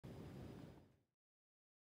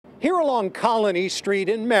Here along Colony Street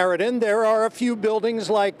in Meriden, there are a few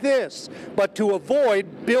buildings like this. But to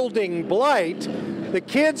avoid building blight, the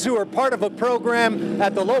kids who are part of a program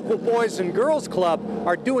at the local Boys and Girls Club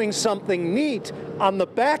are doing something neat on the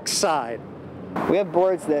backside. We have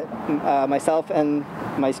boards that myself and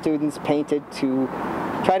my students painted to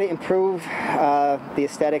try to improve the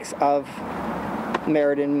aesthetics of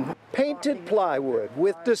Meriden. Painted plywood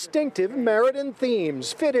with distinctive Meriden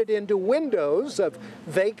themes fitted into windows of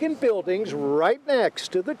vacant buildings right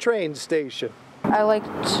next to the train station. I like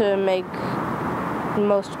to make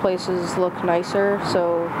most places look nicer,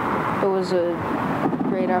 so it was a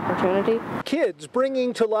great opportunity. Kids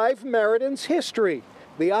bringing to life Meriden's history.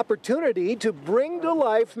 The opportunity to bring to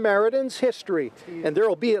life Meriden's history. And there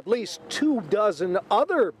will be at least 24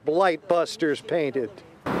 other blight busters painted.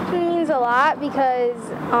 It means a lot because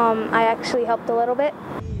I actually helped a little bit.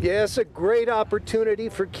 Yes, a great opportunity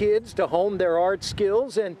for kids to hone their art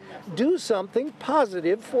skills and do something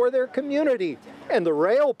positive for their community and the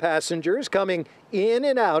rail passengers coming in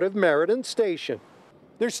and out of Meriden Station.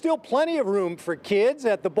 There's still plenty of room for kids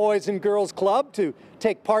at the Boys and Girls Club to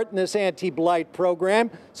take part in this anti-blight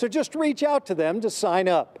program, so just reach out to them to sign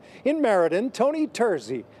up. In Meriden, Tony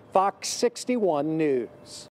Terzi, Fox 61 News.